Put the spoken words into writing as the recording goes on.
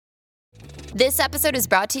This episode is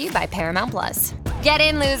brought to you by Paramount Plus. Get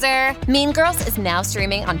in, loser! Mean Girls is now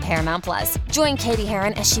streaming on Paramount Plus. Join Katie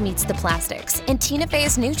Heron as she meets the plastics in Tina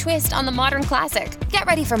Fey's new twist on the modern classic. Get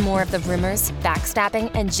ready for more of the rumors,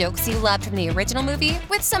 backstabbing, and jokes you loved from the original movie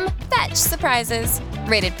with some fetch surprises.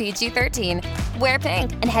 Rated PG-13. Wear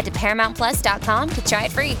pink and head to ParamountPlus.com to try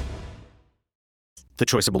it free. The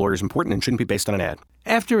choice of a lawyer is important and shouldn't be based on an ad.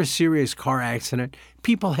 After a serious car accident,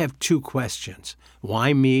 people have two questions.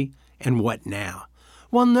 Why me and what now?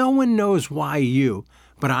 Well, no one knows why you,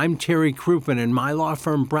 but I'm Terry Crouppen, and my law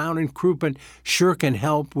firm Brown & Crouppen sure can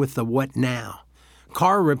help with the what now.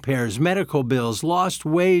 Car repairs, medical bills, lost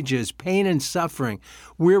wages, pain and suffering.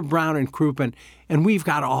 We're Brown & Crouppen, and we've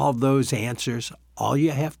got all those answers. All you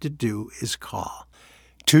have to do is call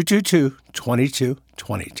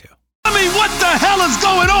 222-2222. I mean, what the hell is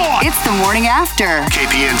going on? It's the morning after.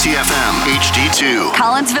 KPNT-FM, HD2.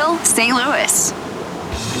 Collinsville, St. Louis.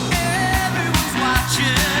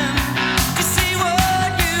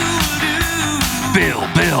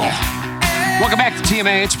 Bill. Welcome back to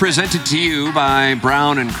TMA. It's presented to you by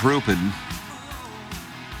Brown & Crouppen.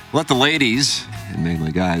 Let the ladies, and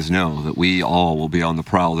mainly guys, know that we all will be on the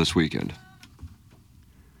prowl this weekend.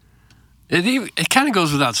 It kind of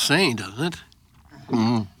goes without saying, doesn't it?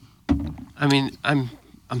 Mm. I mean, I'm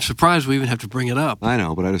surprised we even have to bring it up. I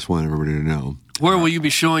know, but I just want everybody to know. Where will you be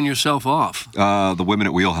showing yourself off? The women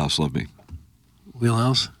at Wheelhouse love me.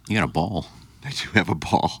 Wheelhouse? You got a ball. I do have a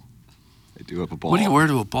ball. What do you wear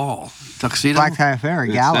to a ball? Tuxedo? Black tie affair,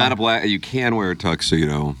 It's gala. not a black. You can wear a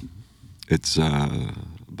tuxedo. It's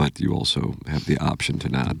but you also have the option to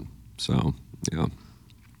not. So yeah.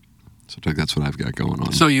 So that's what I've got going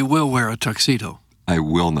on. So you will wear a tuxedo? I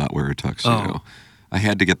will not wear a tuxedo. Oh. I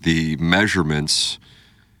had to get the measurements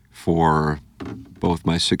for both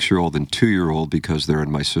my 6-year-old and 2-year-old because they're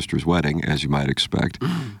in my sister's wedding, as you might expect,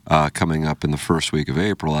 coming up in the first week of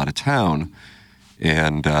April out of town.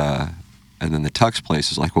 And then the tux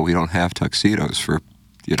place is like, well, we don't have tuxedos for,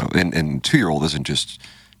 and 2-year-old isn't just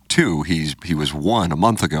 2, he was 1 a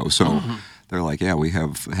month ago. So they're like, yeah, we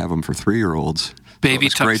have them for 3-year-olds. Baby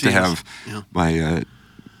so it's great to have my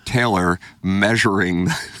tailor measuring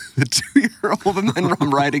the 2-year-old and then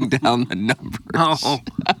I'm writing down the numbers. Oh.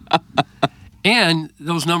 And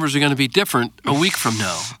those numbers are going to be different a week from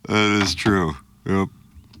now. That is true. Yep.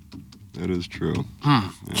 That is true.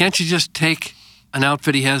 Yeah. Can't you just take an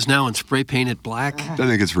outfit he has now and spray paint it black? I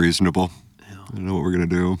think it's reasonable. Yeah. I don't know what we're going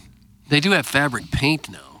to do. They do have fabric paint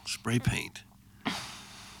now, spray paint.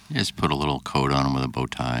 You just put a little coat on him with a bow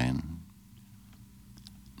tie. And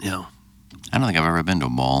yeah. I don't think I've ever been to a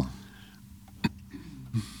ball.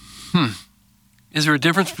 Is there a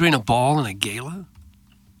difference between a ball and a gala?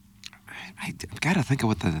 I've got to think of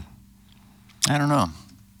what the... I don't know.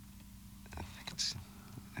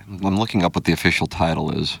 I'm looking up what the official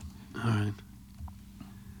title is. All right.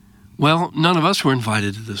 Well, none of us were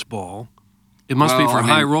invited to this ball. It must be for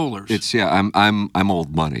high rollers. It's I'm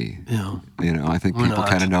old money. Yeah. I think people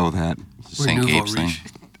kind of know that. St. Gabe's thing.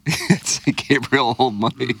 It's St. Gabriel old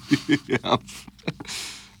money. Yeah.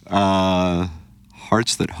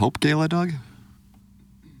 Hearts That Hope Gala, Doug?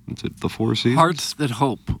 Is it the Four Seasons? Hearts That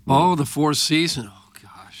Hope. Oh, the Four Seasons. Oh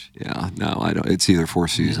gosh. Yeah. No, I don't. It's either Four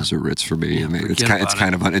Seasons or Ritz for me. Yeah, I mean, it's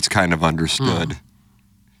kind of understood.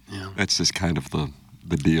 Yeah. That's just kind of the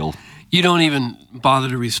deal. You don't even bother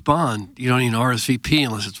to respond. You don't even RSVP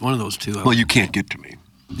unless it's one of those two. Well, you can't get to me.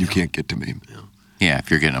 You can't get to me. Yeah,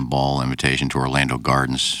 if you're getting a ball invitation to Orlando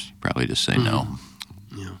Gardens, you probably just say no.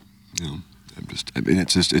 Yeah.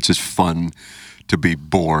 It's just fun to be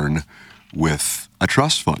born with a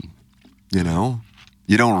trust fund.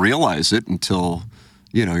 You don't realize it until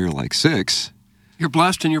you're like 6. You're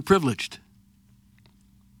blessed and you're privileged.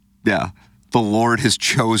 Yeah, the Lord has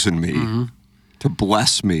chosen me to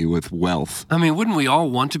bless me with wealth. I mean, wouldn't we all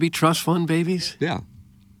want to be trust fund babies? Yeah.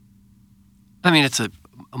 I mean, it's a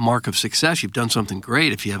mark of success. You've done something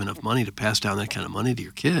great if you have enough money to pass down that kind of money to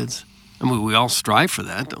your kids. I mean, we all strive for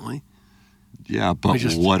that, don't we? Yeah, but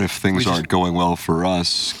what if things aren't going well for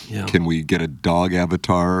us? Yeah. Can we get a dog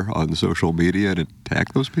avatar on social media to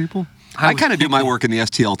attack those people? I kind of do my work in the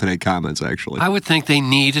STL Today comments, actually. I would think they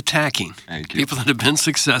need attacking. Thank you. People that have been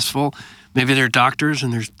successful, maybe they're doctors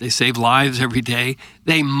and they save lives every day.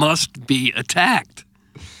 They must be attacked.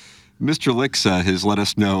 Mr. Lixa has let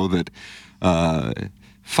us know that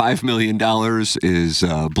 $5 million is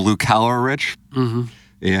blue collar rich. Mm-hmm.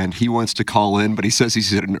 And he wants to call in, but he says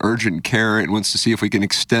he's at an urgent care and wants to see if we can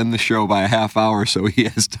extend the show by a half hour so he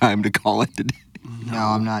has time to call in today. No,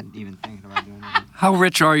 I'm not even thinking about doing that. How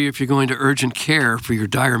rich are you if you're going to urgent care for your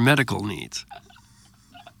dire medical needs?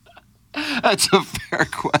 That's a fair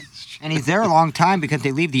question. And he's there a long time because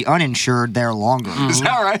they leave the uninsured there longer. Is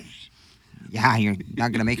that right? Yeah, you're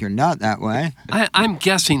not going to make your nut that way. I'm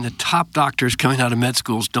guessing the top doctors coming out of med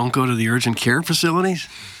schools don't go to the urgent care facilities.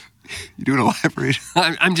 You doing a live read?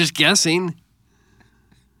 I'm just guessing.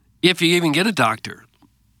 If you even get a doctor.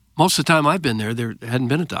 Most of the time I've been there hadn't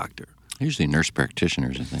been a doctor. Usually nurse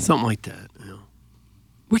practitioners, I think. Something like that. You know.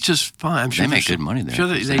 Which is fine. I'm sure they make good money there. I'm sure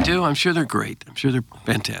they do. I'm sure they're great. I'm sure they're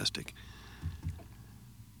fantastic.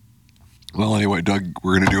 Well, anyway, Doug,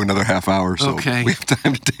 we're going to do another half hour, so okay. We have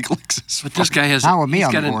time to take licks. But this guy has he's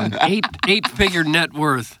got an eight-figure net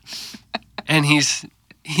worth, and he's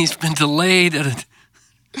been delayed at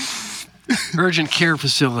an urgent care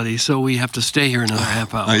facility, so we have to stay here another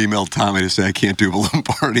half hour. I emailed Tommy to say I can't do a balloon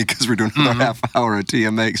party because we're doing another half hour at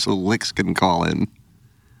TMA, so Licks can call in.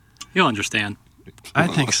 He'll understand. I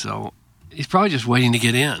think so. He's probably just waiting to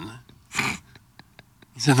get in.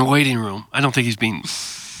 He's in the waiting room. I don't think he's being...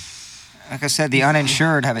 Like I said, the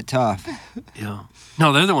uninsured have it tough. Yeah.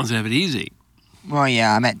 No, they're the ones that have it easy. Well,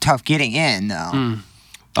 yeah, I meant tough getting in,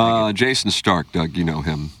 though. Jason Stark, Doug, you know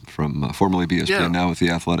him from formerly BSP, now with The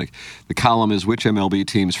Athletic. The column is which MLB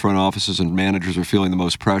teams, front offices, and managers are feeling the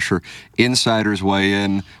most pressure. Insiders weigh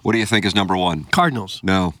in. What do you think is number one? Cardinals.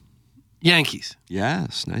 No. Yankees.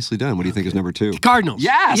 Yes, nicely done. What do you think is number two? Cardinals.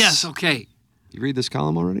 Yes. Yes, okay. You read this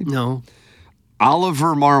column already? No.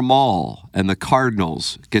 Oliver Marmol and the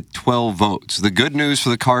Cardinals get 12 votes. The good news for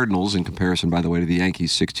the Cardinals, in comparison, by the way, to the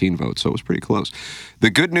Yankees, 16 votes, so it was pretty close. The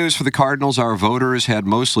good news for the Cardinals, our voters had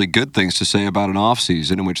mostly good things to say about an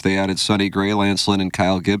offseason in which they added Sonny Gray, Lance Lynn, and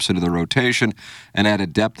Kyle Gibson to their rotation and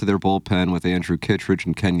added depth to their bullpen with Andrew Kittredge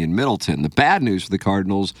and Kenyon Middleton. The bad news for the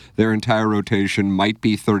Cardinals, their entire rotation might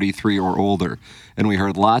be 33 or older. And we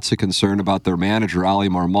heard lots of concern about their manager, Oli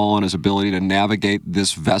Marmol, and his ability to navigate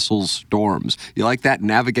this vessel's storms. You like that?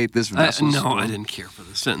 Navigate this vessel's storms? No, I didn't care for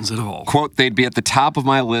the sentence at all. Quote, they'd be at the top of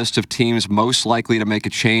my list of teams most likely to make a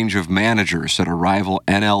change of manager, said a rival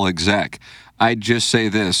NL exec. I'd just say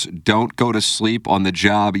this, don't go to sleep on the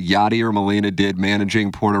job Yadier Molina did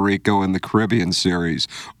managing Puerto Rico in the Caribbean series.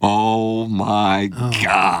 Oh, my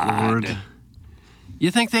God. Lord.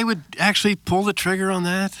 You think they would actually pull the trigger on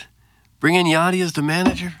that? Bring in Yachty as the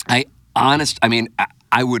manager?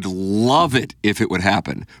 I would love it if it would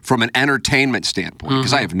happen from an entertainment standpoint,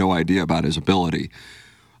 because I have no idea about his ability.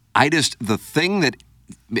 The thing that,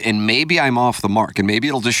 and maybe I'm off the mark, and maybe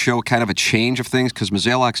it'll just show kind of a change of things, because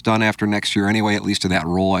Mozeliak's done after next year anyway, at least in that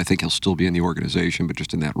role. I think he'll still be in the organization, but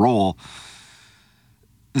just in that role,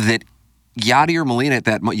 that Yadier Molina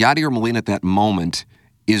at that moment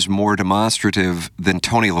is more demonstrative than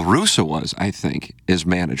Tony La Russa was, I think, as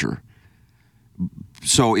manager.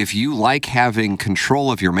 So if you like having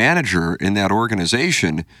control of your manager in that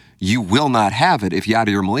organization, you will not have it if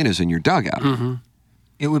Yadier Molina's in your dugout. Mm-hmm.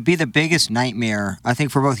 It would be the biggest nightmare, I think,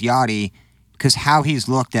 for both Yachty, because how he's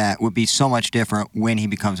looked at would be so much different when he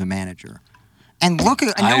becomes a manager. And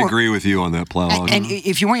I agree with you on that, Plow. And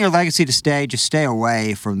if you want your legacy to stay, just stay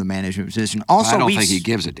away from the management position. Also, I don't think he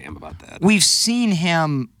gives a damn about that. We've seen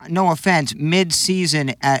him, no offense,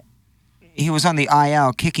 mid-season he was on the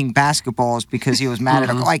IL kicking basketballs because he was mad at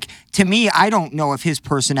him. Like, to me, I don't know if his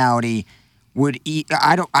personality would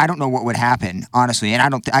I don't know what would happen, honestly,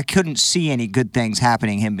 and I couldn't see any good things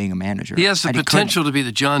happening him being a manager. He has the potential to be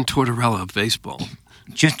the John Tortorella of baseball.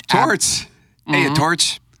 Just Torts. Hey,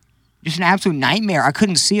 Torts. Just an absolute nightmare. I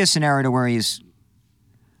couldn't see a scenario where he's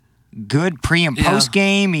good pre and post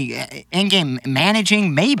game, in game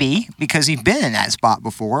managing, maybe because he's been in that spot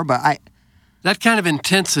before. But that kind of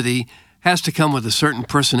intensity has to come with a certain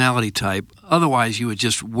personality type. Otherwise, you would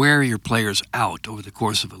just wear your players out over the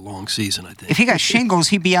course of a long season, I think. If he got shingles,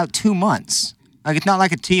 he'd be out 2 months. Like, it's not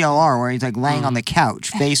like a TLR where he's like laying on the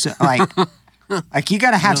couch, like you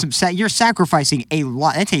got to have some. You're sacrificing a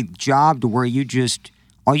lot. That's a job to where you just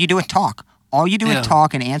all you do is talk. All you do is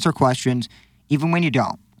talk and answer questions, even when you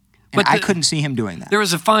don't. And I couldn't see him doing that. There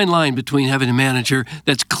is a fine line between having a manager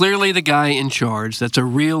that's clearly the guy in charge, that's a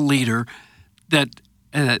real leader, that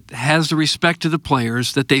has the respect to the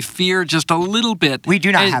players, that they fear just a little bit. We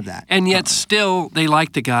do not have that. And yet still they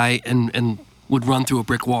like the guy and would run through a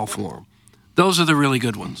brick wall for him. Those are the really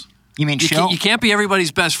good ones. You mean you can't be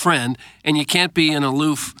everybody's best friend, and you can't be an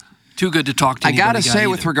aloof, too good to talk to anybody. I got to say,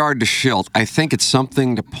 with regard to Schilt, I think it's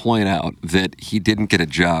something to point out that he didn't get a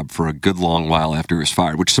job for a good long while after he was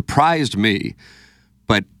fired, which surprised me.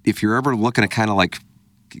 But if you're ever looking at kind of like,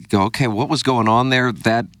 go, okay, what was going on there,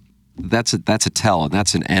 that's a tell, and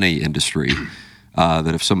that's in any industry,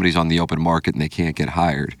 that if somebody's on the open market and they can't get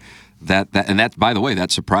hired, that by the way,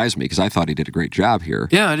 that surprised me because I thought he did a great job here.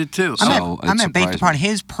 Yeah, I did too. I meant based upon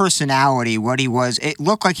his personality, what he was. It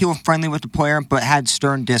looked like he was friendly with the player, but had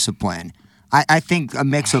stern discipline. I think a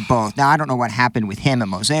mix of both. Now, I don't know what happened with him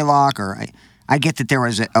and Mozeliak, or I get that there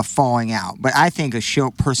was a falling out, but I think a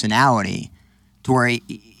show personality to where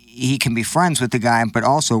he can be friends with the guy, but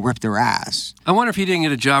also rip their ass. I wonder if he didn't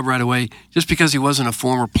get a job right away just because he wasn't a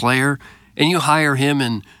former player, and you hire him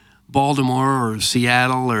in Baltimore or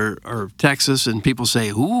Seattle or Texas, and people say,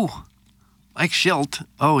 ooh, Mike Schilt.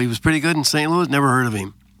 Oh, he was pretty good in St. Louis. Never heard of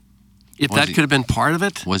him. If that could have been part of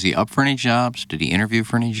it. Was he up for any jobs? Did he interview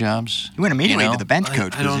for any jobs? He went immediately to the bench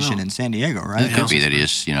coach position in San Diego, right? It could be that he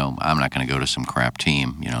just, I'm not going to go to some crap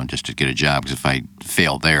team, just to get a job. Because if I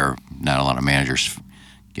fail there, not a lot of managers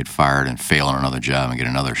get fired and fail on another job and get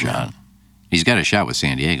another shot. He's got a shot with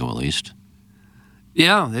San Diego, at least.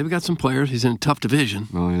 Yeah, they've got some players. He's in a tough division.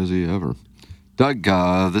 Oh, is he ever? Doug,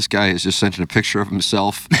 this guy is just sending a picture of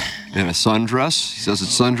himself in a sundress. He says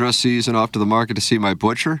it's sundress season, off to the market to see my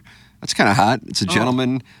butcher. That's kind of hot. It's a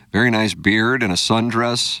gentleman, very nice beard and a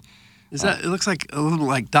sundress. It looks like a little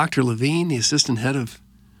like Dr. Levine, the assistant head of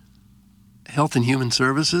Health and Human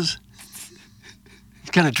Services. He's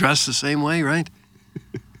kind of dressed the same way, right?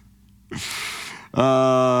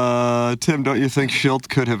 Tim, don't you think Schilt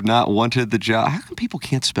could have not wanted the job? How come people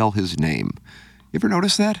can't spell his name? You ever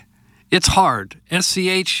notice that? It's hard.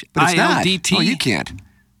 S-C-H-I-L-D-T. But it's not. Oh, you can't.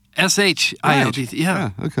 S-H-I-L-D-T. Yeah.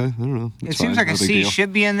 Okay. I don't know. It seems like a C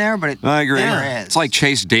should be in there, but I agree. There is. It's like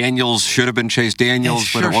Chase Daniels should have been Chase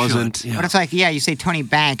Daniels, but it wasn't. But it's like, you say Tony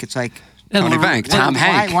Bank, it's like... Tony Bank, Tom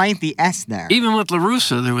Hank. Why ain't the S there? Even with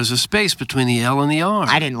LaRusso, there was a space between the L and the R.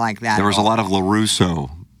 I didn't like that. There was a lot of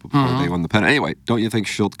LaRusso before they won the pennant. Anyway, don't you think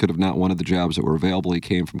Schilt could have not wanted the jobs that were available? He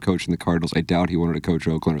came from coaching the Cardinals. I doubt he wanted to coach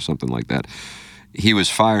Oakland or something like that. He was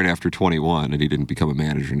fired after 21, and he didn't become a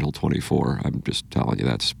manager until 24. I'm just telling you,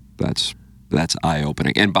 that's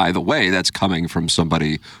eye-opening. And by the way, that's coming from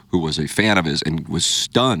somebody who was a fan of his and was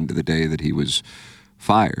stunned the day that he was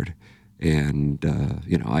fired. And,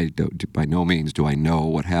 by no means do I know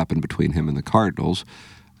what happened between him and the Cardinals.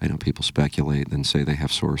 I know people speculate and say they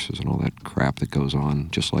have sources and all that crap that goes on,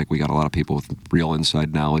 just like we got a lot of people with real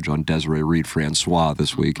inside knowledge on Desiree Reed-Francois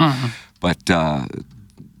this week. Mm-hmm. But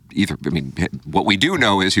what we do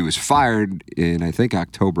know is he was fired in, I think,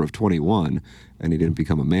 October of 21, and he didn't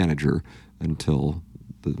become a manager until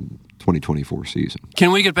the 2024 season.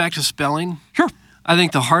 Can we get back to spelling? Sure. I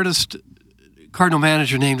think the hardest Cardinal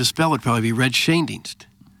manager name to spell would probably be Red Schoendienst.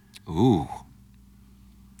 Ooh.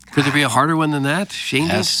 Could there be a harder one than that?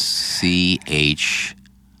 Schoendienst.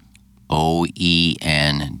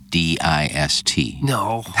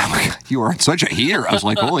 No. You were on such a heater. I was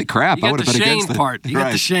like, holy crap. You I would have been against the part. You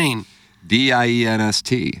got the Shane.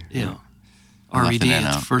 Dienst. Yeah. R-E-D.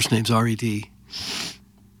 His first name's R-E-D.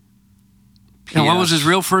 And what was his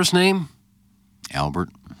real first name? Albert.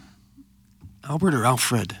 Albert or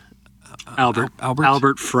Alfred? Albert.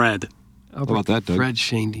 Albert Fred. How about that, Doug? Fred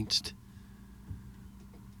Schoendienst.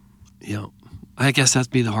 Yeah. I guess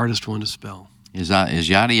that'd be the hardest one to spell. Is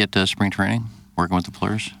Yachty at spring training working with the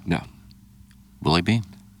players? No. Will he be?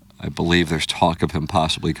 I believe there's talk of him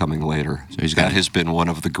possibly coming later. So that has been one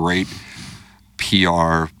of the great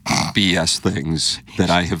PR BS things that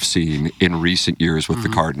I have seen in recent years with the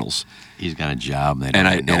Cardinals. He's got a job. They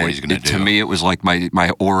don't know what he's going to do. To me, it was like my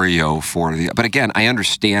Oreo for the... But again, I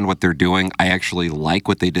understand what they're doing. I actually like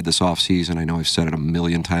what they did this offseason. I know I've said it a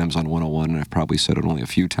million times on 101, and I've probably said it only a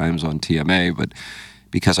few times on TMA, but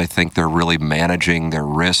because I think they're really managing their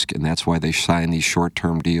risk, and that's why they sign these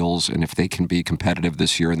short-term deals. And if they can be competitive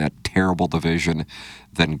this year in that terrible division,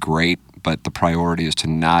 then great. But the priority is to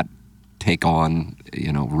not take on,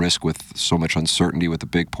 risk with so much uncertainty with a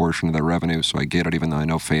big portion of their revenue. So I get it, even though I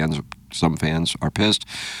know some fans are pissed.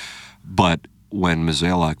 But when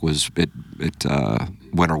Mozeliak was at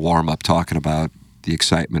winter warm-up talking about the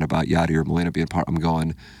excitement about Yadier Molina being part, I'm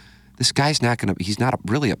going, this guy's he's not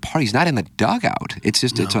really a part. He's not in the dugout. It's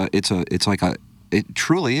just, it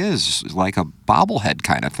truly is like a bobblehead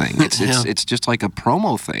kind of thing. It's just like a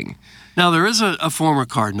promo thing. Now, there is a former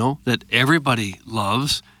Cardinal that everybody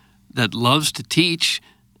loves, that loves to teach,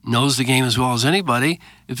 knows the game as well as anybody.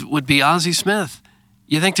 It would be Ozzie Smith.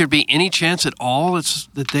 You think there'd be any chance at all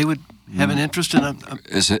that they would have an interest in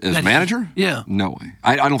as manager? Yeah. No way.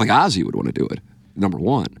 I don't think Ozzie would want to do it, number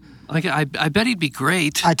one. I bet he'd be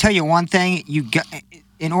great. I tell you one thing,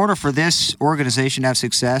 in order for this organization to have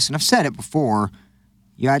success, and I've said it before,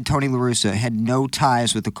 you had Tony La Russa, had no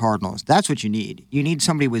ties with the Cardinals. That's what you need. You need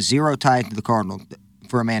somebody with zero ties to the Cardinals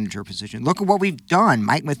for a manager position. Look at what we've done.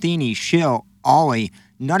 Mike Matheny, Schill, Ollie,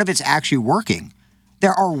 none of it's actually working.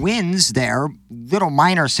 there are wins there, little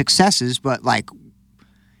minor successes, but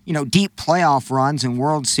deep playoff runs and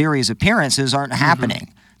World Series appearances aren't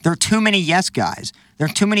happening. There are too many yes guys. There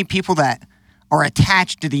are too many people that are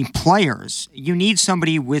attached to the players. You need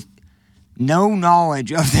somebody with no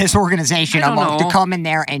knowledge of this organization to come in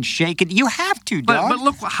there and shake it. You have to, Doug. But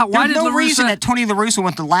look, why did There's no La Russa... reason that Tony La Russa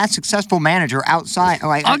was the last successful manager outside.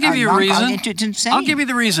 I'll give you a reason. It's insane. I'll give you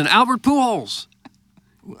the reason. Albert Pujols.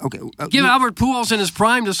 Okay. Give Albert Pujols in his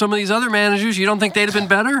prime to some of these other managers. You don't think they'd have been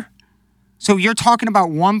better? So you're talking about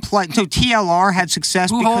one play. So TLR had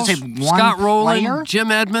success Pujols, because of one Scott Rowland, player? Jim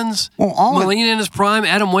Edmonds, Molina in his prime,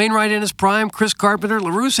 Adam Wainwright in his prime, Chris Carpenter. La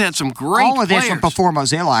Russa had some great all of players. this was before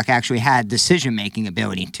Mozeliak actually had decision-making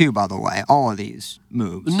ability, too, by the way. All of these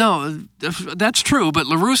moves. No, that's true, but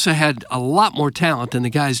La Russa had a lot more talent than the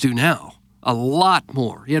guys do now. A lot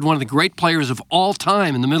more. He had one of the great players of all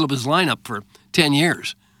time in the middle of his lineup for 10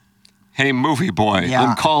 years. Hey, movie boy, Yeah.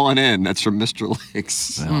 I'm calling in. That's from Mr. Lakes.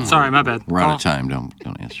 Sorry, my bad. We're out of time. Don't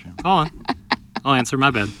answer. Call on. I'll answer.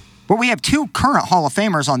 My bad. But we have two current Hall of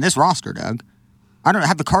Famers on this roster, Doug. I don't know.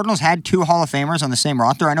 Have the Cardinals had two Hall of Famers on the same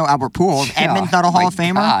roster? I know Albert Pujols. Edmund's not a Hall of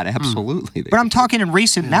Famer. God, absolutely. But I'm talking in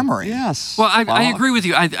recent memory. Yes. Well, I agree with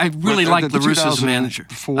you. I really like La Russa as a manager.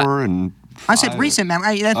 4 and I said recent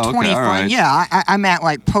memory. That's Okay, 25. all right. Yeah, I meant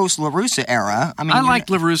post La Russa era. I mean, I liked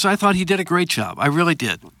La Russa. I thought he did a great job. I really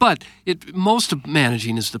did. But most of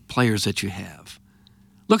managing is the players that you have.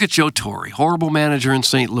 Look at Joe Torre, horrible manager in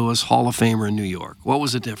St. Louis, Hall of Famer in New York. What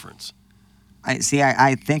was the difference?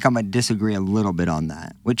 I think I'm going to disagree a little bit on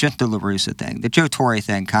that with just the La Russa thing. The Joe Torre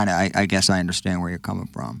thing, kind of, I guess I understand where you're coming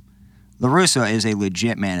from. La Russa is a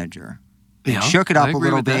legit manager. He shook it up a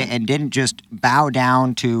little bit and didn't just bow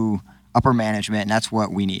down to upper management, and that's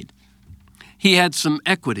what we need. He had some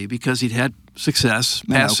equity because he'd had success,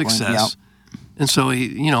 past success. Yep. And so,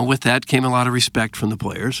 with that came a lot of respect from the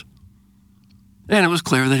players. And it was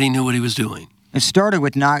clear that he knew what he was doing. It started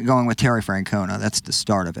with not going with Terry Francona. That's the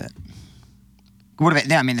start of it. Would have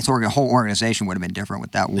been, I mean, this whole organization would have been different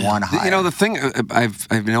with that one hire. The thing,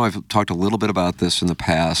 I've talked a little bit about this in the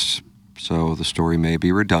past, so the story may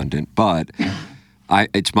be redundant, but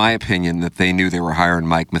it's my opinion that they knew they were hiring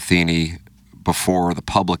Mike Matheny before the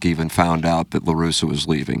public even found out that La Russa was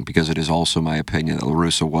leaving, because it is also my opinion that La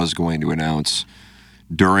Russa was going to announce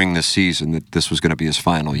during the season that this was going to be his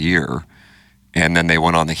final year. And then they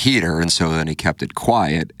went on the heater, and so then he kept it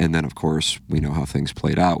quiet. And then, of course, we know how things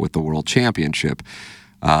played out with the World Championship.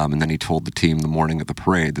 And then he told the team the morning of the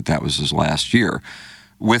parade that was his last year.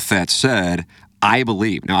 With that said, I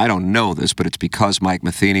believe, now I don't know this, but it's because Mike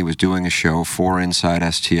Matheny was doing a show for Inside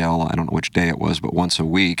STL, I don't know which day it was, but once a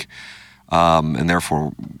week. And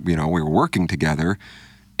therefore, we were working together.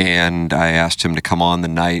 And I asked him to come on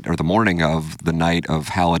the morning of the night of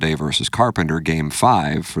Halladay versus Carpenter, Game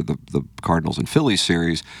 5 for the Cardinals and Phillies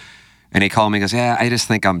series. And he called me and goes, yeah, I just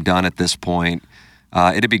think I'm done at this point.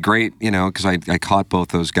 It'd be great, because I caught both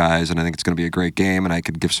those guys, and I think it's going to be a great game, and I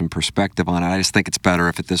could give some perspective on it. I just think it's better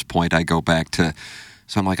if at this point I go back to...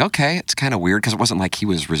 So I'm like, okay, it's kind of weird, because it wasn't like he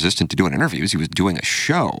was resistant to doing interviews. He was doing a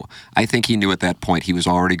show. I think he knew at that point he was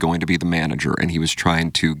already going to be the manager, and he was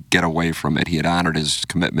trying to get away from it. He had honored his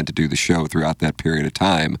commitment to do the show throughout that period of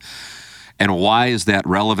time. And why is that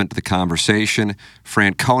relevant to the conversation?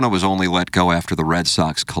 Francona was only let go after the Red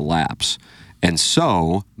Sox collapse. And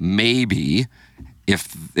so maybe if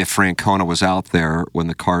Francona was out there when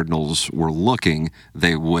the Cardinals were looking,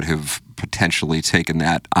 they would have potentially taken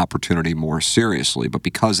that opportunity more seriously. But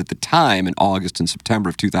because at the time, in August and September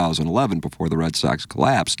of 2011, before the Red Sox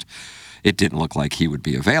collapsed, it didn't look like he would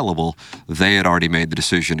be available. They had already made the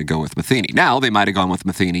decision to go with Matheny. Now, they might have gone with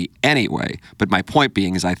Matheny anyway. But my point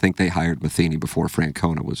being is I think they hired Matheny before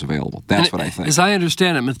Francona was available. That's what I think. As I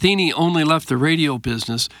understand it, Matheny only left the radio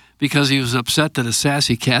business because he was upset that a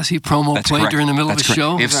Sassy Cassie promo played during the middle of the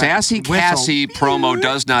show. If Sassy Cassie promo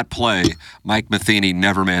does not play, Mike Matheny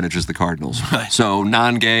never manages the Cardinals. Right. So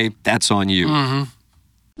non-gay, that's on you.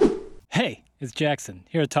 Mm-hmm. Hey, it's Jackson,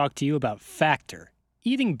 here to talk to you about Factor.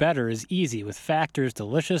 Eating better is easy with Factor's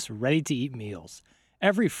delicious, ready-to-eat meals.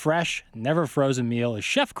 Every fresh, never-frozen meal is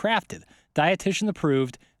chef-crafted,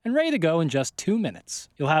 dietitian-approved, and ready to go in just 2 minutes.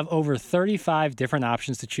 You'll have over 35 different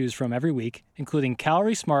options to choose from every week, including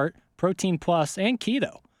Calorie Smart, Protein Plus, and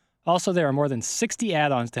Keto. Also, there are more than 60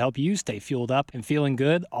 add-ons to help you stay fueled up and feeling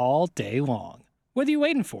good all day long. What are you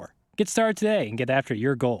waiting for? Get started today and get after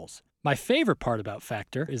your goals. My favorite part about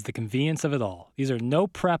Factor is the convenience of it all. These are no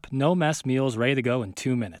prep, no mess meals ready to go in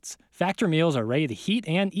 2 minutes. Factor meals are ready to heat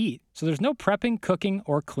and eat, so there's no prepping, cooking,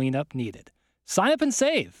 or cleanup needed. Sign up and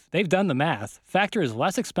save. They've done the math. Factor is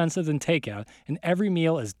less expensive than takeout, and every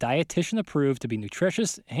meal is dietitian approved to be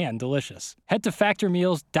nutritious and delicious. Head to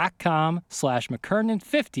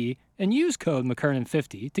factormeals.com/McKernan50 and use code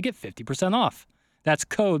McKernan50 to get 50% off. That's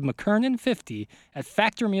code McKernan50 at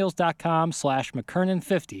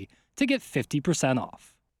factormeals.com/McKernan50 to get 50%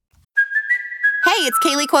 off. Hey, it's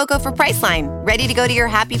Kaylee Cuoco for Priceline. Ready to go to your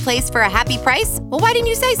happy place for a happy price? Well, why didn't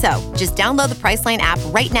you say so? Just download the Priceline app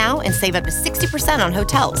right now and save up to 60% on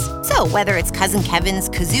hotels. So whether it's Cousin Kevin's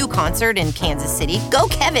Kazoo Concert in Kansas City, go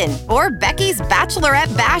Kevin, or Becky's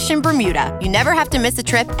Bachelorette Bash in Bermuda, you never have to miss a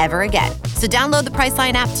trip ever again. So download the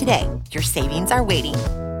Priceline app today. Your savings are waiting.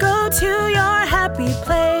 Go to your happy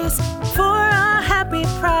place for a happy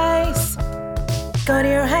price. Go to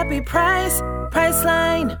your happy price,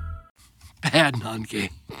 Priceline. Bad non-gay.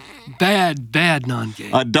 Bad non-gay.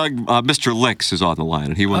 Doug, Mr. Licks is on the line,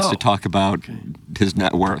 and he wants to talk about his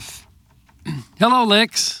net worth. Hello,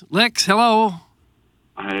 Licks. Licks, hello.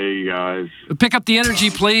 Hey, guys. Pick up the energy,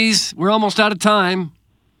 please. We're almost out of time.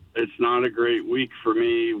 It's not a great week for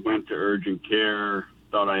me. Went to urgent care.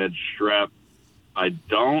 Thought I had strep. I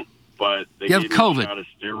don't, but they gave me a shot of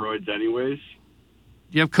steroids anyways.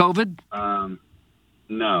 You have COVID?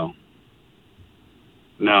 No.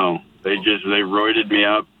 They roided me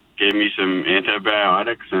up, gave me some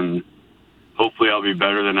antibiotics, and hopefully I'll be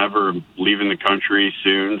better than ever. I'm leaving the country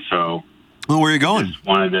soon, so. Well, where are you going? Just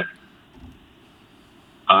wanted to.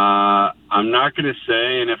 I'm not going to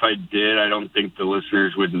say, and if I did, I don't think the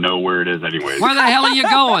listeners would know where it is anyways. Where the hell are you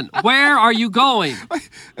going? Where are you going? I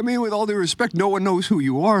mean, with all due respect, no one knows who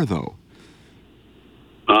you are, though.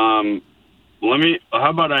 How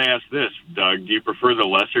about I ask this, Doug? Do you prefer the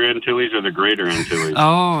lesser Antilles or the greater Antilles?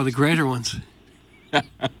 Oh, the greater ones.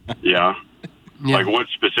 Yeah. Like what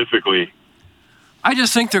specifically? I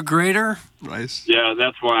just think they're greater. Nice. Yeah,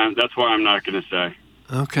 that's why I'm not going to say.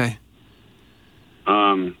 Okay.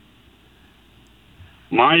 My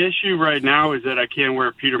issue right now is that I can't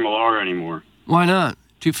wear Peter Millar anymore. Why not?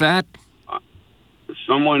 Too fat?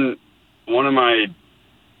 One of my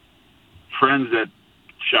friends that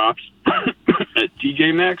shops at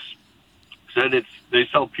TJ Maxx said they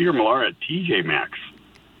sell Peter Millar at TJ Maxx.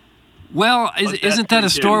 Well, isn't that a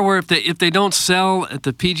store where if they don't sell at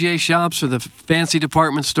the PGA shops or the fancy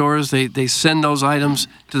department stores, they send those items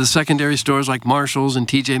to the secondary stores like Marshall's and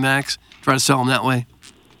TJ Maxx, try to sell them that way?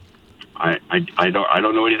 I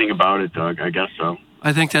don't know anything about it, Doug. I guess so.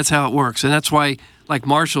 I think that's how it works, and that's why like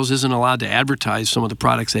Marshall's isn't allowed to advertise some of the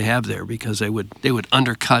products they have there because they would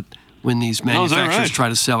undercut when these manufacturers try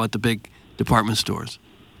to sell at the big department stores.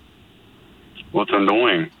 Well, it's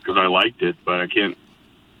annoying because I liked it, but I can't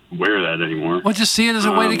wear that anymore. Well, just see it as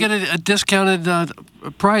a way to get a discounted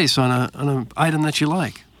price on an item that you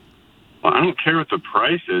like. Well, I don't care what the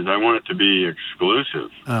price is. I want it to be exclusive.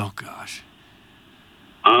 Oh, gosh.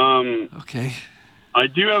 Okay. I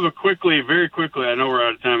do have very quickly, I know we're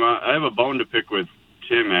out of time. I have a bone to pick with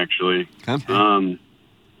Tim, actually.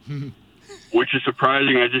 Which is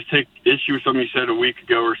surprising. I just take issue with something you said a week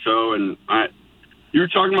ago or so, and you were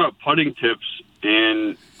talking about putting tips,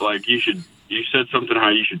 and like you said something how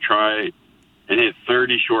you should try and hit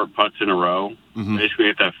 30 short putts in a row, basically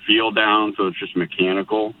get that feel down so it's just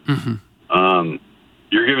mechanical.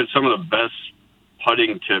 You're giving some of the best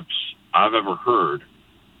putting tips I've ever heard.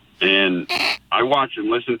 And I watch and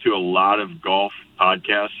listen to a lot of golf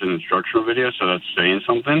podcasts and instructional videos, so that's saying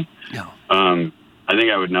something. Yeah. I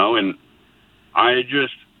think I would know. And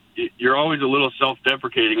you're always a little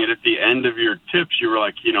self-deprecating. And at the end of your tips, you were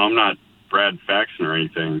like, I'm not Brad Faxon or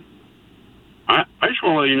anything. I just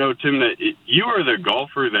want to let you know, Tim, that you are the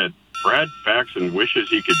golfer that Brad Faxon wishes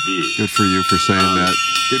he could be. Good for you for saying that.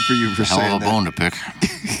 Good for you for saying that. Hell of a bone to pick.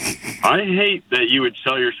 I hate that you would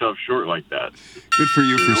sell yourself short like that. Good for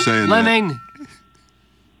you for saying Lemming.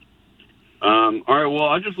 All right, well,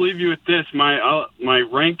 I'll just leave you with this. My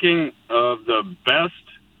ranking of the best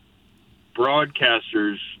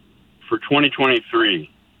broadcasters for 2023.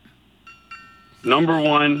 Number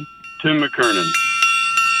 1, Tim McKernan.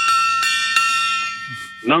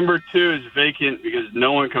 Number 2 is vacant because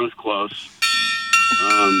no one comes close.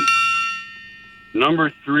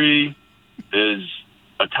 Number 3 is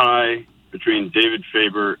a tie between David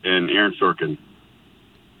Faber and Aaron Sorkin.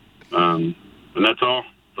 And that's all.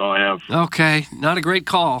 That's all I have. Okay, not a great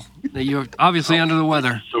call. You're obviously under the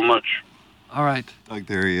weather. Thank you so much. All right. Like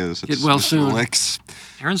there he is. Get well soon. Licks.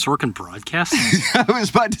 Aaron Sorkin broadcasting? I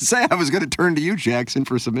was about to say I was going to turn to you, Jackson,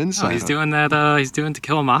 for some insight. Oh, he's doing that. He's doing To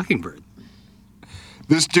Kill a Mockingbird.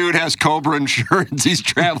 This dude has Cobra insurance. He's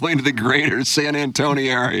traveling to the greater San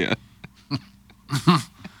Antonio area.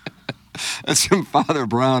 That's some Father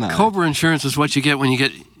Brown. Cobra insurance is what you get when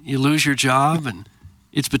you lose your job and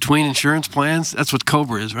it's between insurance plans. That's what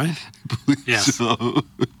Cobra is, right? Yes. So.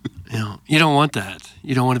 You don't want that.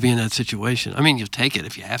 You don't want to be in that situation. I mean, you'll take it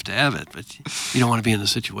if you have to have it, but you don't want to be in the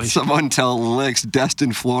situation. Someone tell Licks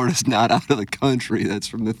Destin, Florida's not out of the country. That's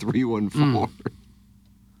from the 314.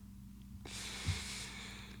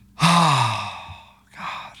 Oh,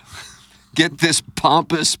 God. Get this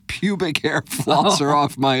pompous pubic hair flosser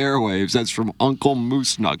off my airwaves. That's from Uncle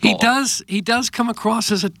Moose Knuckle. He does come across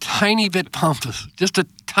as a tiny bit pompous. Just a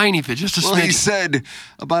tiny bit, just a smidge. Well, he said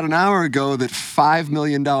about an hour ago that $5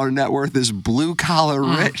 million net worth is blue-collar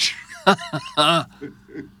rich.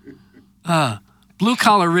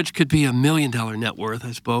 Blue-collar rich could be $1 million net worth,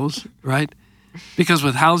 I suppose, right? Because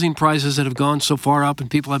with housing prices that have gone so far up and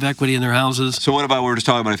people have equity in their houses. So what about, we were just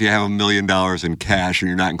talking about if you have $1 million in cash and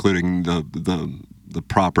you're not including the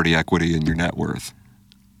property equity in your net worth?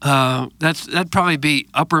 That'd probably be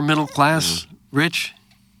upper middle class rich.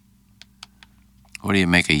 What do you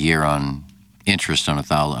make a year on interest on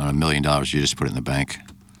 $1 million? You just put it in the bank.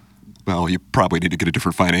 Well, you probably need to get a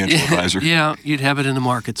different financial advisor. Yeah, you'd have it in the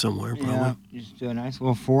market somewhere, probably. Yeah, just do a nice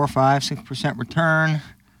little 4, 5, 6% return.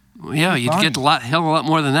 Yeah, you'd get hell of a lot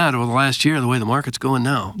more than that over the last year, the way the market's going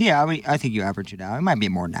now. Yeah, I think you average it out. It might be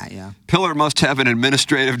more than that, yeah. Pillar must have an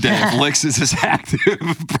administrative day if Licks is as active.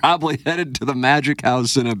 Probably headed to the Magic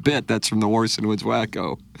House in a bit. That's from the Warson Woods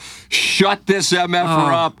Wacko. Shut this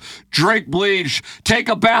MFer up. Drink bleach. Take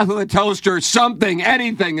a bath with a toaster. Something.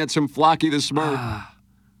 Anything. That's from Flocky the Smurf.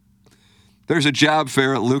 There's a job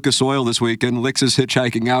fair at Lucas Oil this weekend. Licks is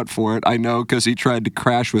hitchhiking out for it. I know because he tried to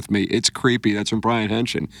crash with me. It's creepy. That's from Brian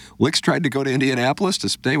Henshin. Licks tried to go to Indianapolis to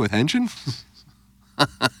stay with Henshin?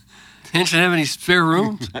 Henshin have any spare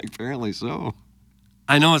room? Apparently so.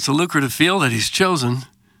 I know it's a lucrative field that he's chosen,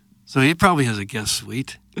 so he probably has a guest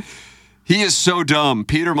suite. He is so dumb.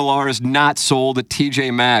 Peter Millar is not sold at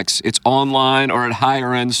TJ Maxx. It's online or at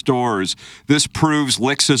higher-end stores. This proves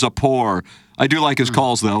Licks is a poor. I do like his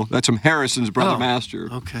calls, though. That's from Harrison's Brother Master.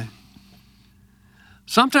 Okay.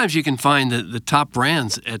 Sometimes you can find the top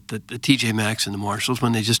brands at the TJ Maxx and the Marshalls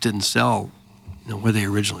when they just didn't sell where they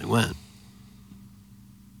originally went.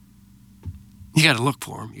 You got to look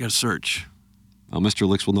for them. You got to search. Well, Mr.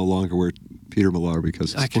 Licks will no longer wear Peter Millar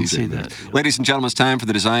because it's I can TJ see Maxx. that. Yeah. Ladies and gentlemen, it's time for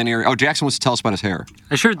the design area. Oh, Jackson wants to tell us about his hair.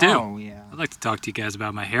 I sure do. Oh, yeah. I'd like to talk to you guys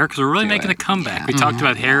about my hair because we're really making a comeback. We talked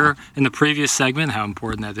about hair in the previous segment, how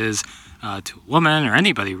important that is to a woman or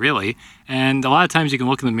anybody, really. And a lot of times you can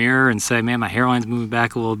look in the mirror and say, man, my hairline's moving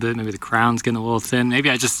back a little bit. Maybe the crown's getting a little thin. Maybe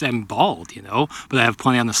I just am bald, but I have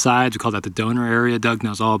plenty on the sides. We call that the donor area. Doug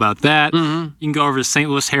knows all about that. Mm-hmm. You can go over to St.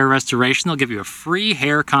 Louis Hair Restoration. They'll give you a free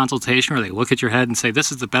hair consultation where they look at your head and say,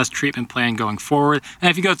 this is the best treatment plan going forward. And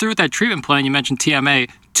if you go through with that treatment plan, you mentioned TMA,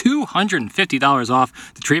 $250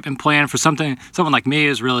 off the treatment plan for someone like me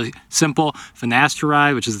is really simple.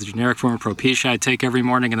 Finasteride, which is the generic form of Propecia I take every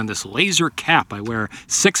morning, and then this laser cap I wear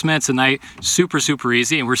 6 minutes a night. Super, super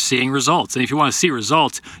easy, and we're seeing results. And if you want to see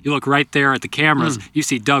results, you look right there at the cameras. You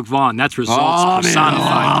see Doug Vaughn. That's results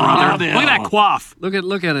personified, brother. Look at that coif.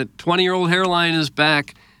 Look at it. 20-year-old hairline is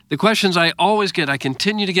back. The questions I always get, I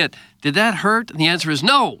continue to get, did that hurt? And the answer is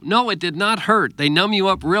no, it did not hurt. They numb you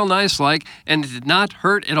up real nice and it did not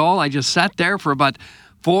hurt at all. I just sat there for about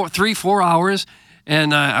 4 hours,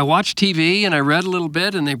 and I watched TV, and I read a little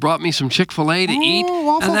bit, and they brought me some Chick-fil-A to eat,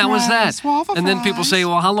 and that was that. And then people say,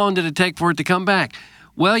 well, how long did it take for it to come back?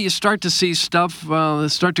 Well, you start to see stuff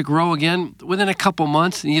start to grow again within a couple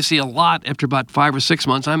months, and you see a lot after about 5 or 6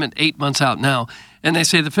 months. I'm at 8 months out now. And they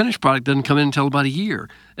say the finished product doesn't come in until about a year.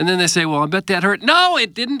 And then they say, well, I bet that hurt. No,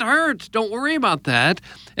 it didn't hurt. Don't worry about that.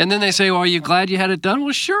 And then they say, well, are you glad you had it done?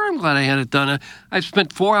 Well, sure, I'm glad I had it done. I've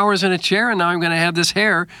spent 4 hours in a chair, and now I'm going to have this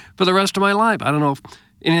hair for the rest of my life. I don't know if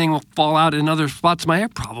anything will fall out in other spots of my hair,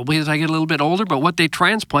 probably as I get a little bit older. But what they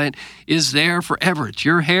transplant is there forever. It's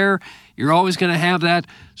your hair. You're always going to have that.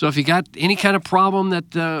 So if you got any kind of problem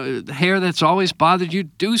that hair that's always bothered you,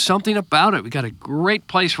 do something about it. We got a great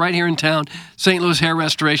place right here in town, St. Louis Hair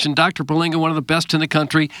Restoration. Dr. Berlinga, one of the best in the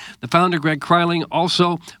country. The founder, Greg Kreiling,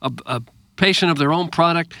 also a patient of their own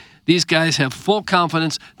product. These guys have full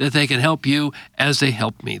confidence that they can help you as they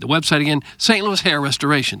help me. The website again,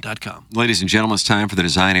 stlouishairrestoration.com. Ladies and gentlemen, it's time for the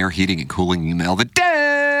Design, Air, Heating, and Cooling email of the day.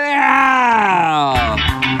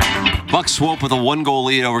 Buck Swope with a 1-goal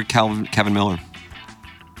lead over Kevin Miller.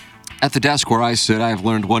 At the desk where I sit, I have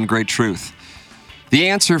learned one great truth. The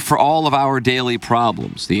answer for all of our daily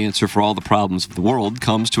problems, the answer for all the problems of the world,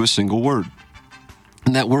 comes to a single word.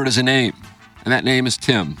 And that word is a name. And that name is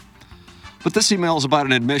Tim. But this email is about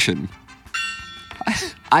an admission.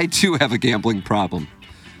 I too have a gambling problem.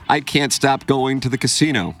 I can't stop going to the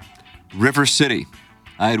casino. River City.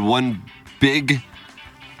 I had one big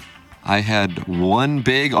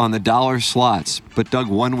on the dollar slots, but Doug,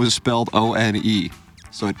 one was spelled O-N-E,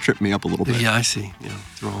 so it tripped me up a little bit. Yeah, I see. Yeah,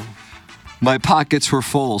 it's wrong. My pockets were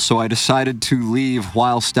full, so I decided to leave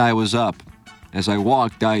whilst I was up. As I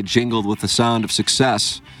walked, I jingled with the sound of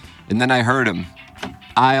success, and then I heard him.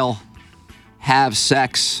 I'll have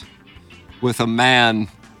sex with a man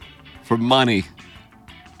for money.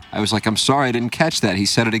 I was like, I'm sorry, I didn't catch that. He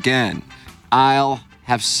said it again. I'll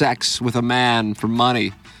have sex with a man for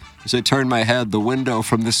money. As I turned my head, the window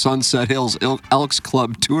from the Sunset Hills Elks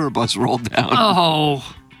Club tour bus rolled down.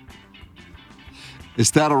 Oh.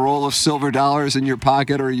 Is that a roll of silver dollars in your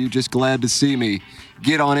pocket, or are you just glad to see me?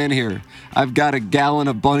 Get on in here. I've got a gallon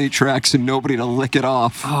of bunny tracks and nobody to lick it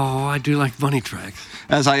off. Oh, I do like bunny tracks.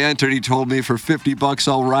 As I entered, he told me for $50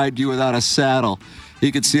 I'll ride you without a saddle.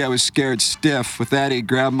 He could see I was scared stiff. With that, he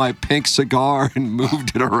grabbed my pink cigar and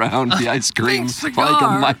moved it around the ice cream like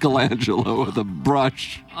a Michelangelo with a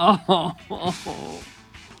brush. Oh.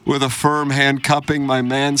 With a firm hand cupping my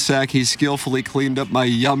man sack, he skillfully cleaned up my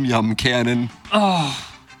yum-yum cannon.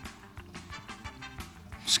 Oh.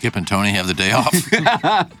 Skip and Tony have the day off.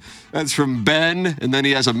 That's from Ben, and then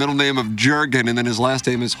he has a middle name of Jurgen, and then his last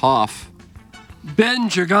name is Hoff. Ben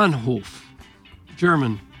Jurgenhof.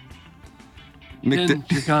 German. Ben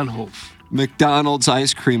Jurgenhof. McDonald's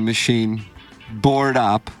ice cream machine. Board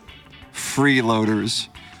op. Freeloaders.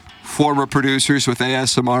 Former producers with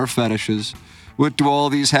ASMR fetishes. What do all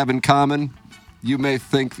these have in common? You may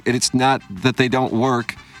think it's not that they don't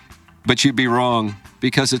work, but you'd be wrong,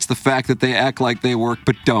 because it's the fact that they act like they work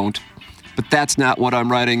but don't. But that's not what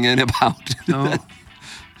I'm writing in about. Oh.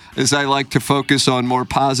 As I like to focus on more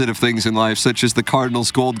positive things in life, such as the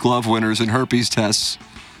Cardinals Gold Glove winners and herpes tests.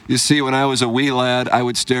 You see, when I was a wee lad, I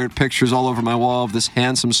would stare at pictures all over my wall of this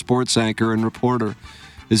handsome sports anchor and reporter.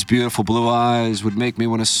 His beautiful blue eyes would make me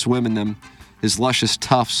want to swim in them. His luscious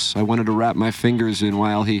tufts, I wanted to wrap my fingers in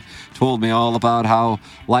while he told me all about how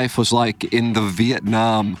life was like in the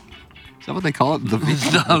Vietnam. Is that what they call it?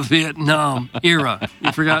 The Vietnam era.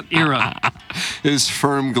 You forgot era. His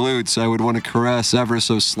firm glutes I would want to caress ever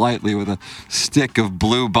so slightly with a stick of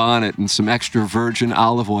Blue Bonnet and some extra virgin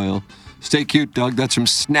olive oil. Stay cute, Doug. That's from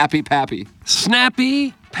Snappy Pappy.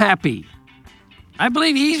 Snappy Pappy. I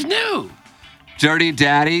believe he's new. Dirty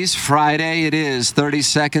Daddies, Friday it is. 30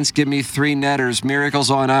 seconds, give me 3 netters. Miracles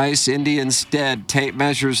on Ice, Indians Dead. Tape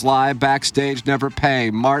measures live, backstage never pay.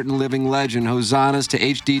 Martin Living Legend, Hosannas to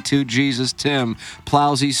HD2 Jesus Tim.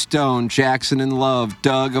 Plowsy Stone, Jackson in Love.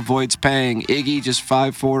 Doug avoids paying. Iggy just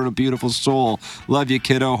 5'4" and a beautiful soul. Love you,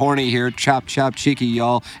 kiddo. Horny here. Chop, chop, cheeky,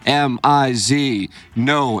 y'all. M-I-Z.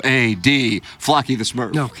 No A-D. Flocky the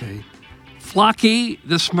Smurf. Okay. Flocky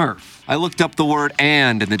the Smurf. I looked up the word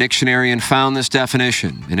and in the dictionary and found this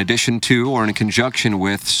definition. In addition to or in conjunction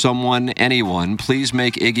with someone, anyone, please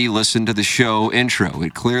make Iggy listen to the show intro.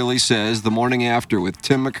 It clearly says The Morning After with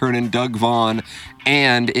Tim McKernan, Doug Vaughn,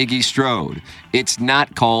 and Iggy Strode. It's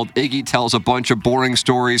not called Iggy Tells a Bunch of Boring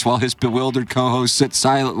Stories while his bewildered co-host sits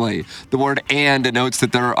silently. The word and denotes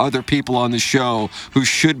that there are other people on the show who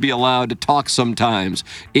should be allowed to talk sometimes.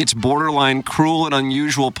 It's borderline cruel and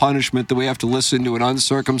unusual punishment that we have to listen to an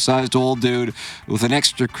uncircumcised old dude with an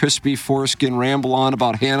extra crispy foreskin ramble on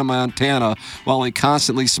about Hannah Montana while he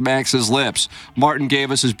constantly smacks his lips. Martin gave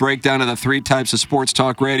us his breakdown of the 3 types of sports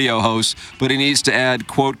talk radio hosts, but he needs to add,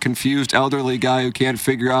 quote, confused elderly guy who can't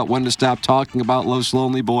figure out when to stop talking about Los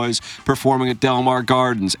Lonely Boys performing at Del Mar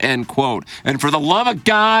Gardens, end quote. And for the love of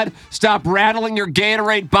God, stop rattling your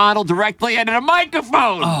Gatorade bottle directly into the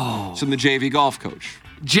microphone. Oh. It's from the JV golf coach.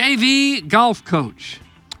 JV golf coach.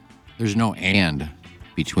 There's no and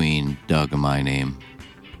between Doug and my name.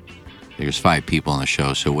 There's 5 people on the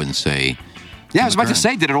show, so it wouldn't say. Yeah, I was about to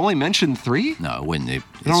say, did it only mention 3? No, it wouldn't. It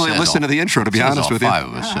I don't really listen to the intro, to be honest with you. 5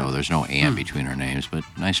 of us, so there's no and between our names. But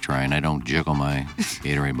nice try, and I don't jiggle my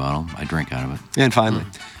Gatorade bottle. I drink out of it. And finally,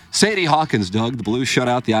 Sadie Hawkins, Doug. The Blues shut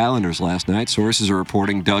out the Islanders last night. Sources are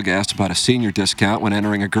reporting Doug asked about a senior discount when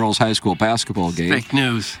entering a girls' high school basketball game. Fake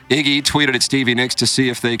news. Iggy tweeted at Stevie Nicks to see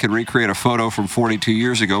if they could recreate a photo from 42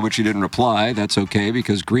 years ago, but she didn't reply. That's okay,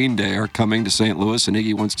 because Green Day are coming to St. Louis, and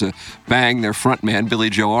Iggy wants to bang their frontman, Billy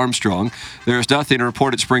Joe Armstrong. There's nothing to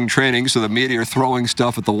report at spring training, so the media are throwing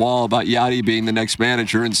stuff at the wall about Yachty being the next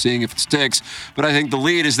manager and seeing if it sticks. But I think the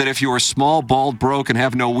lead is that if you are small, bald, broke, and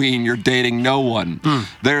have no ween, you're dating no one.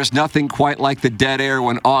 There's nothing quite like the dead air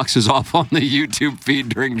when Aux is off on the YouTube feed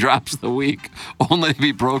during Drops of the Week, only to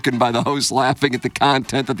be broken by the host laughing at the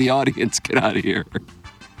content that the audience get out of here.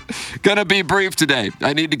 Gonna be brief today.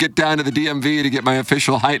 I need to get down to the DMV to get my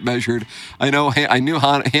official height measured. I knew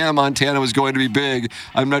Hannah Montana was going to be big.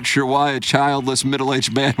 I'm not sure why a childless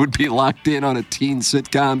middle-aged man would be locked in on a teen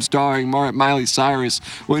sitcom starring Miley Cyrus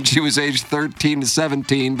when she was aged 13 to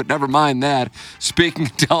 17, but never mind that. Speaking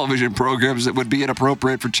of television programs that would be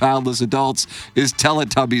inappropriate for childless adults, is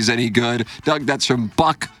Teletubbies any good? Doug, that's from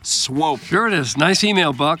Buck Swope. Sure it is. Nice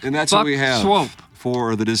email, Buck. And that's Buck what we have Swope.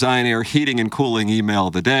 For the Design Air Heating and Cooling email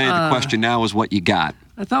of the day. The question now is what you got.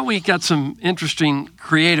 I thought we got some interesting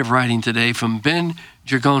creative writing today from Ben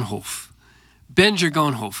Jergonhof. Ben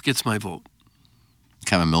Jergonhof gets my vote.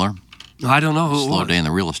 Kevin Miller. I don't know who it Slow was. day in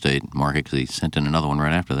the real estate market because he sent in another one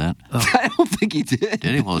right after that. I don't think he did.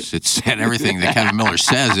 Did he? Well, it said everything that Kevin Miller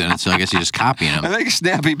says in it, so I guess he's just copying him. I think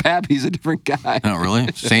Snappy Pappy's a different guy. Oh,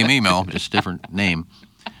 really? Same email, just different name.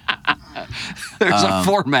 There's a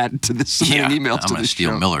format to this submitting emails I'm to going to this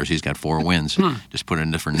steal show. Miller's. He's got 4 wins. Just put a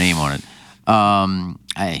different name on it. I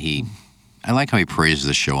like how he praises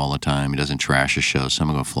the show all the time. He doesn't trash the show, so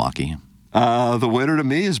I'm going to go Flocky. The winner to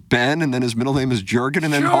me is Ben, and then his middle name is Jurgen,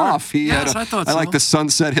 and then Sure. Hoff. I thought so. I like the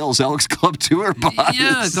Sunset Hills Elks Club tour bus.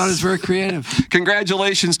 Yeah, I thought it was very creative.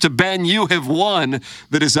 Congratulations to Ben. You have won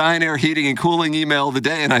the Design Air Heating and Cooling email of the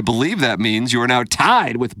day, and I believe that means you are now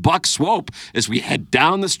tied with Buck Swope as we head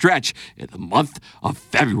down the stretch in the month of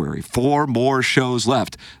February. 4 more shows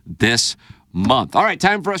left this month. All right,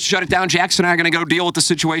 time for us to shut it down. Jackson and I are going to go deal with the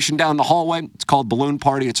situation down the hallway. It's called Balloon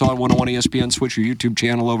Party. It's on 101 ESPN. Switch your YouTube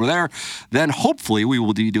channel over there. Then hopefully we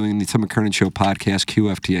will be doing the Tim McKernan Show podcast,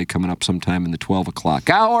 QFTA, coming up sometime in the 12 o'clock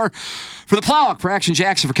hour. For the Plowhawk, for Action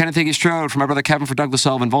Jackson, for Kenneth Higgy Strode, for my brother Kevin, for Douglas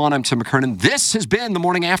Sullivan Vaughn, I'm Tim McKernan. This has been The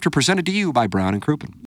Morning After, presented to you by Brown and Crouppen.